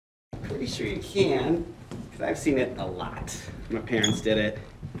pretty sure you can, because I've seen it a lot. My parents did it.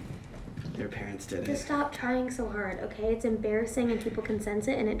 Their parents did it. Just stop trying so hard, okay? It's embarrassing and people can sense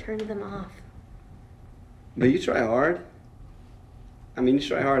it and it turns them off. But you try hard. I mean, you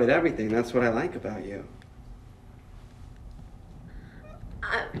try hard at everything. That's what I like about you.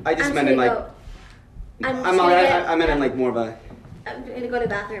 I just meant in like... I meant in like more of a... I'm gonna go to the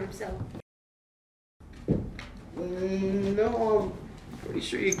bathroom, so... No, I'm pretty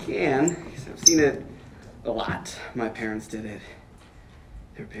sure you can, because I've seen it a lot. My parents did it.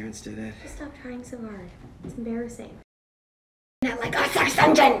 Their parents did it. Just stop trying so hard. It's embarrassing. Not like a sex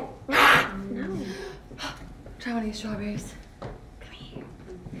dungeon! No. Try one of these strawberries. Come here.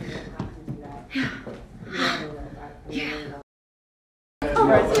 Yeah. Oh,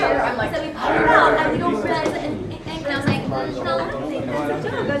 right here. I'm like, so we pop it out and we don't realize it. And I was like, no, that's a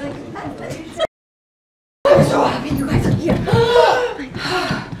joke. I was like, I'm so happy you guys are here.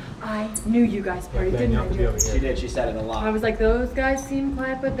 I knew you guys partied, didn't I? She did. She said it a lot. I was like, those guys seem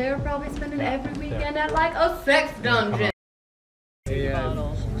quiet, but they're probably spending every weekend at like a sex dungeon.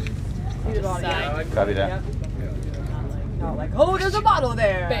 Copy that. Not like, oh, there's a bottle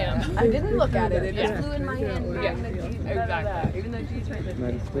there. Bam. I didn't look at it. It just flew in my hand. Yeah, exactly. Even though she's right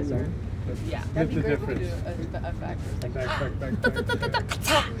there. Yeah, that'd be great if we do a factor.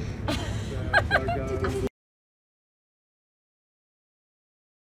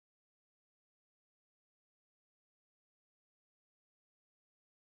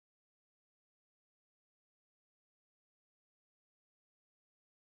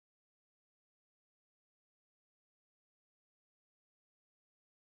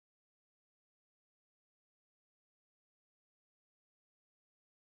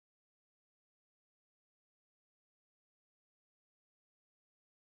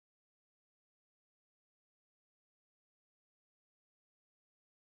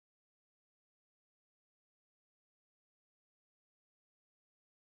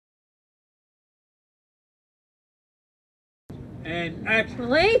 And action.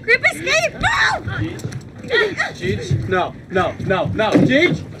 Wait, grip escape! No! Cheech? No.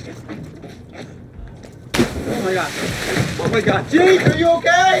 Cheech? Oh my god. Oh my god. Cheech, are you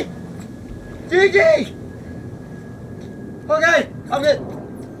okay? Gigi! Okay, I'm good.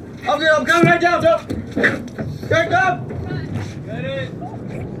 I'm coming right down. Okay, come. Get it.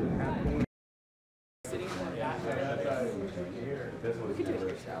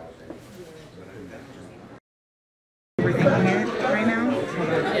 Everything on here right now?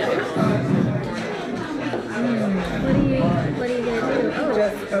 what are you gonna do?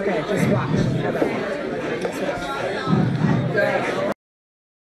 Oh, Just watch. How about that?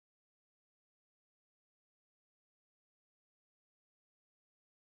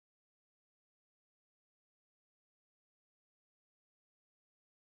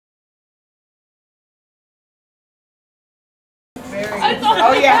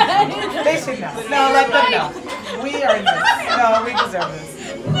 Oh yeah, they should know. No, let them know. We are in this. No, we deserve this.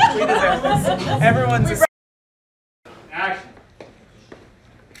 We deserve this. Everyone's a... Action.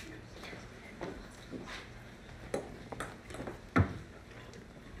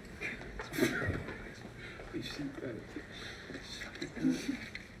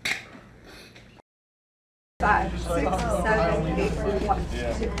 Five, 6, 7, 8, 1,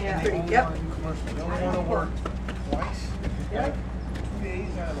 2, 3. Yep. Don't want to work twice. Yep.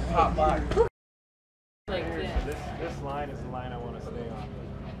 Hot box. This line is the line I want to stay on.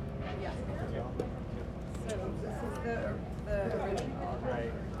 Yeah. So this is the original.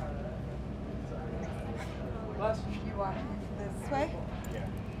 Right. You want this way? Yeah.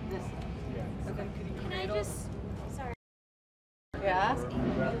 This. Yeah. Okay. Can I just... Sorry. Yeah.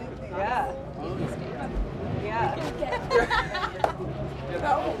 Yeah. Yeah.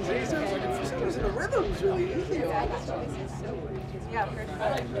 No, see, so for some reason the rhythm's really easy. Yeah, I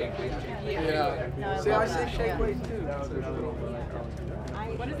like shake weight too. Yeah. See, I say shake weight too.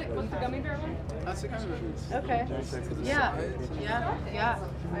 What is it? What's the gummy bear one? That's the gummy bear. Okay. Yeah.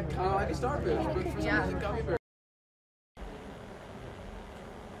 Kind of like a starfish, but for some reason gummy bear.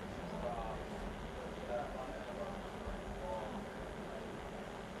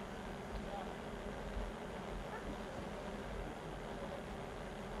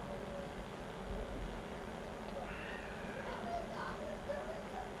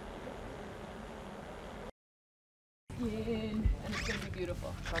 And it's gonna be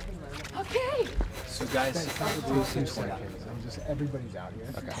beautiful. Okay. So guys, Everybody's out here.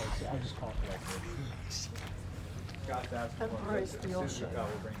 Okay. So I'll just call for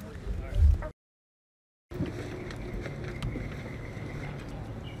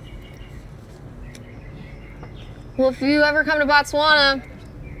Well, if you ever come to Botswana,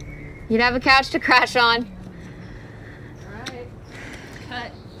 You'd have a couch to crash on. Alright.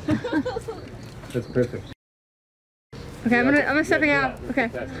 Cut. That's perfect. Okay, I'm stepping out. Okay.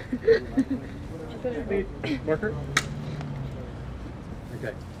 Marker?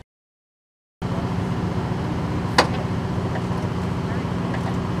 Okay.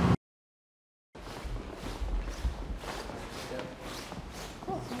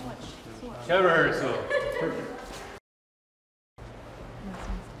 Show rehearsal. Perfect.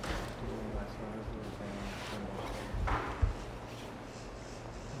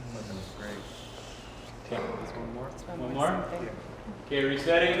 One more? Okay,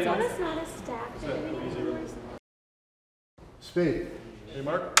 resetting. It's not a stack. Speed. Hey,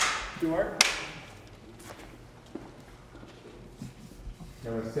 Mark. Do Mark.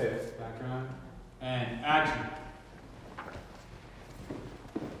 Number 6, background, and action.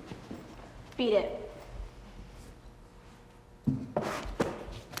 Beat it.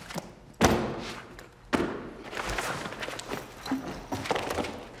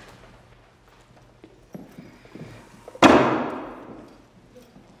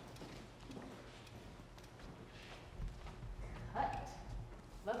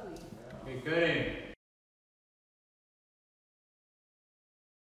 Okay, good aim.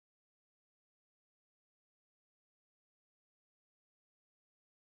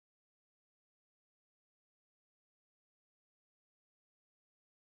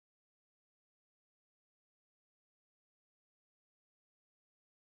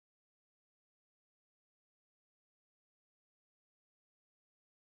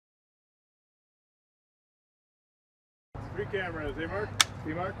 Three cameras. Hey, Mark.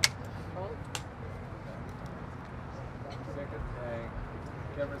 Hey, Mark. Second thing.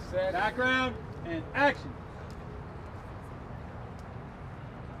 Camera set. Background and action.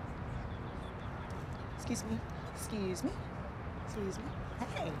 Excuse me. Excuse me. Excuse me.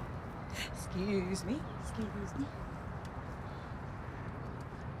 Hey. Excuse me. Excuse me.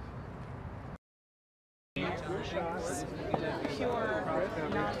 Pure,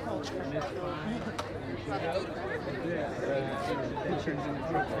 not culture.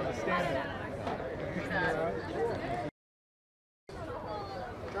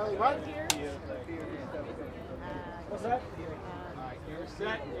 Charlie, what? What's that? You're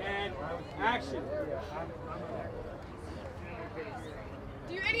set and action.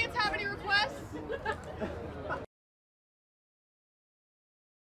 Do you idiots have any requests?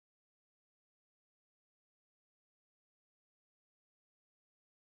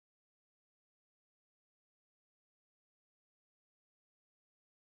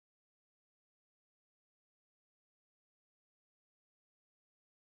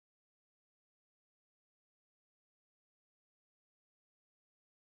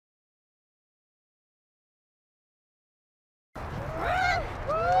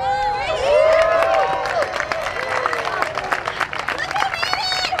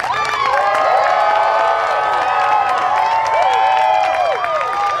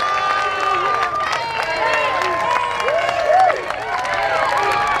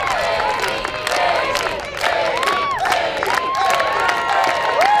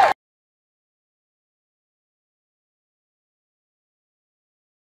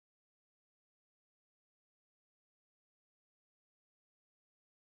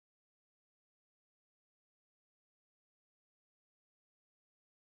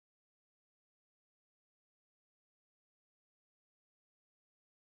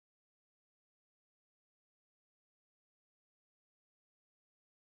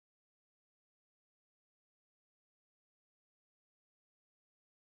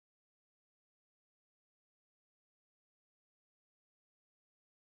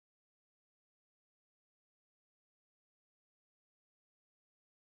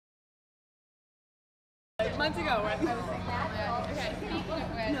 Months ago, right? Okay.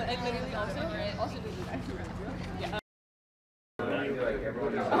 No, and literally also did that. Yeah.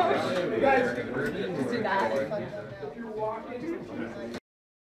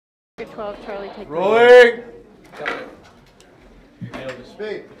 Good 12, Charlie, take Rolling.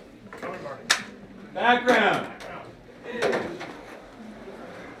 Speed. Background.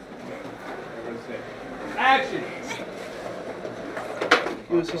 Action.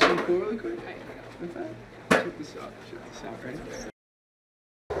 You want to see something cool really quick? With that? Check this out. Check this out, ready?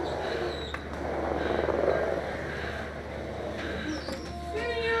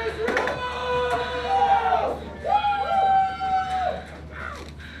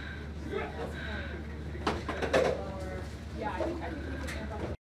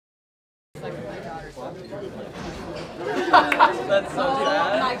 That's so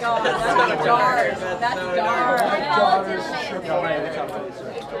sad. Oh my god, that's dark. That's dark.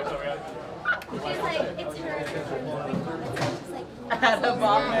 At a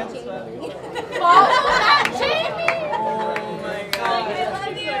bar mitzvah. Follow that, Jamie! Oh my God.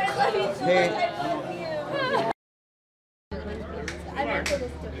 I love you. Hey. I went for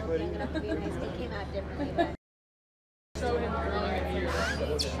this different thing, and to be nice, it came out differently, but.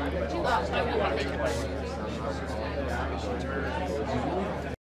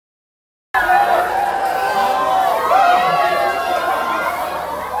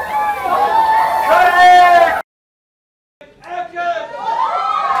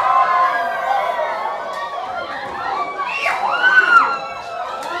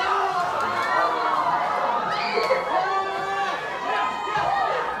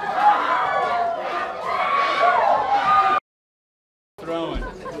 Throwing.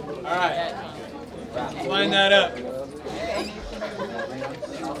 All right. Line that up.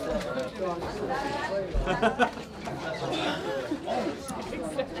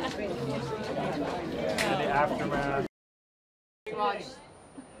 The aftermath.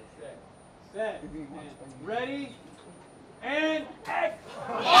 Set. Ready. And act.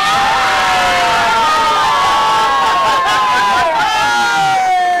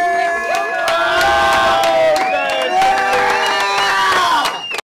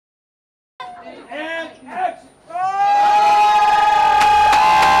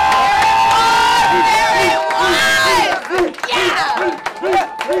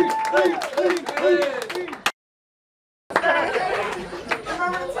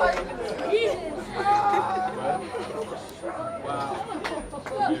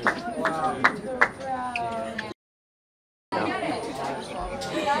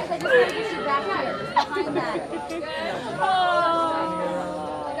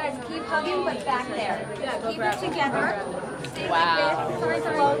 Guys, keep hugging, but back there. Keep it together. Stay like this. Sorry,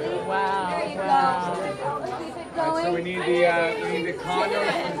 slowly. Wow. There you go. Keep it going. So we need the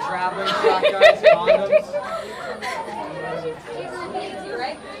condoms from traveling stock, guys. Condoms.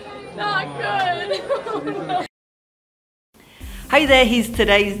 Right? Not good. Hey there, here's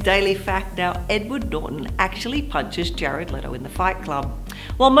today's daily fact. Now, Edward Norton actually punches Jared Leto in the Fight Club.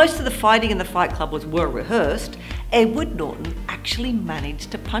 While most of the fighting in the Fight Club were rehearsed, Edward Norton actually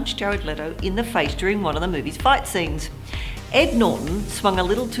managed to punch Jared Leto in the face during one of the movie's fight scenes. Ed Norton swung a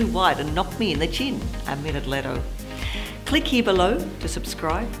little too wide and knocked me in the chin, admitted Leto. Click here below to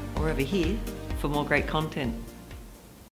subscribe, or over here for more great content.